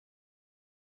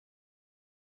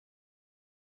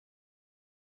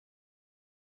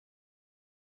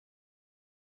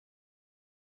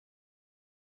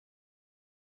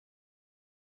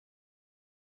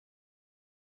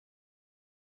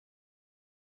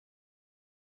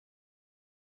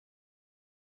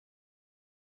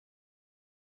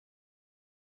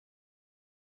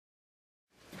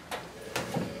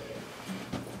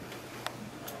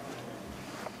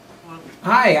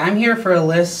Hi, I'm here for a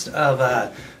list of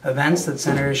events that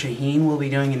Senator Shaheen will be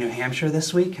doing in New Hampshire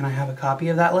this week. Can I have a copy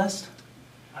of that list?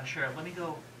 Sure. Let me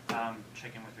go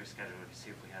check in with her schedule to see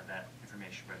if we have that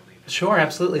information readily. Sure,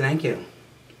 absolutely. Thank you.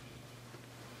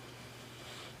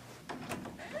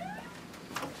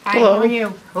 Hi, Hello. how are you?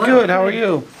 Hello. Good, how are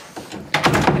you?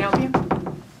 Can I help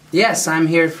you? Yes, I'm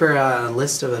here for a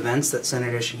list of events that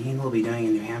Senator Shaheen will be doing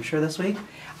in New Hampshire this week.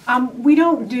 We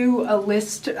don't do a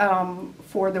list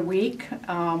for the week.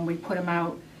 We put them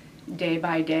out day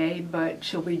by day, but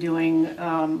she'll be doing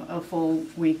a full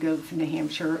week of New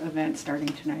Hampshire events starting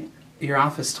tonight. Your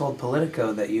office told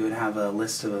Politico that you would have a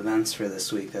list of events for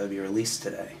this week that would be released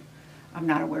today. I'm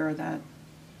not aware of that.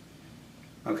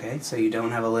 Okay, so you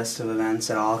don't have a list of events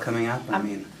at all coming up?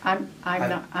 I'm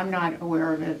not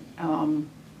aware of it.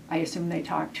 I assume they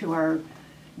talked to our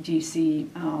DC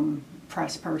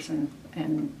press person,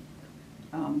 and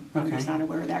I'm just not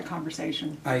aware of that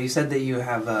conversation. You said that you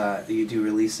have you do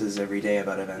releases every day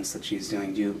about events that she's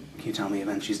doing. Can you tell me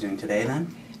events she's doing today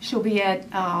then? She'll be at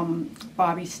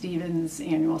Bobby Stevens'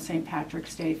 annual St.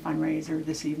 Patrick's Day fundraiser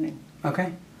this evening.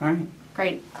 Okay, all right.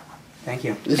 Great. Thank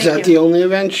you. Is Thank that you. the only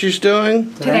event she's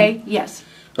doing? Today, yes.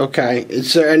 Okay.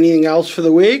 Is there anything else for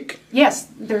the week? Yes,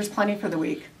 there's plenty for the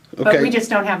week. But Okay. we just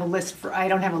don't have a list I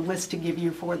don't have a list to give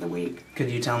you for the week. Could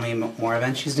you tell me more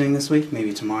events she's doing this week?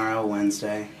 Maybe tomorrow,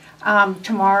 Wednesday?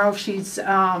 Tomorrow she's,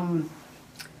 I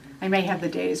may have the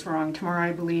days wrong. Tomorrow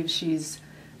I believe she's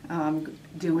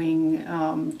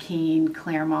doing Keene,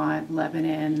 Claremont,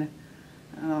 Lebanon.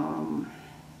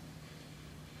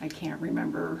 I can't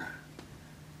remember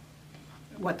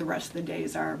what the rest of the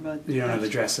days are, but You don't have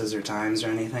addresses or times or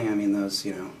anything? I mean, those,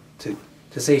 you know,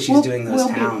 to say she's We'll- doing those we'll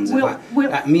be- towns.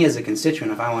 we'll- Me as a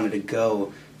constituent, if I wanted to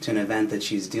go to an event that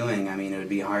she's doing, I mean, it would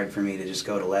be hard for me to just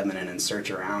go to Lebanon and search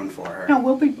around for her. no,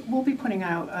 we'll be putting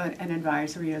out an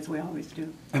advisory as we always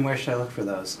do. And where should I look for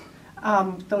those?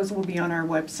 Those will be on our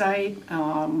website.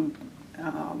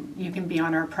 You can be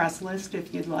on our press list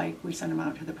if you'd like. We send them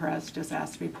out to the press. Just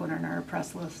ask to be put on our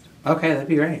press list. Okay, that'd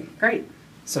be great. Great.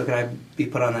 So could I be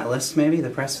put on that list maybe, the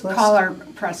press list? Call our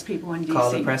press people in DC.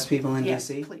 Call the press people in Yes,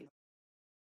 DC? please.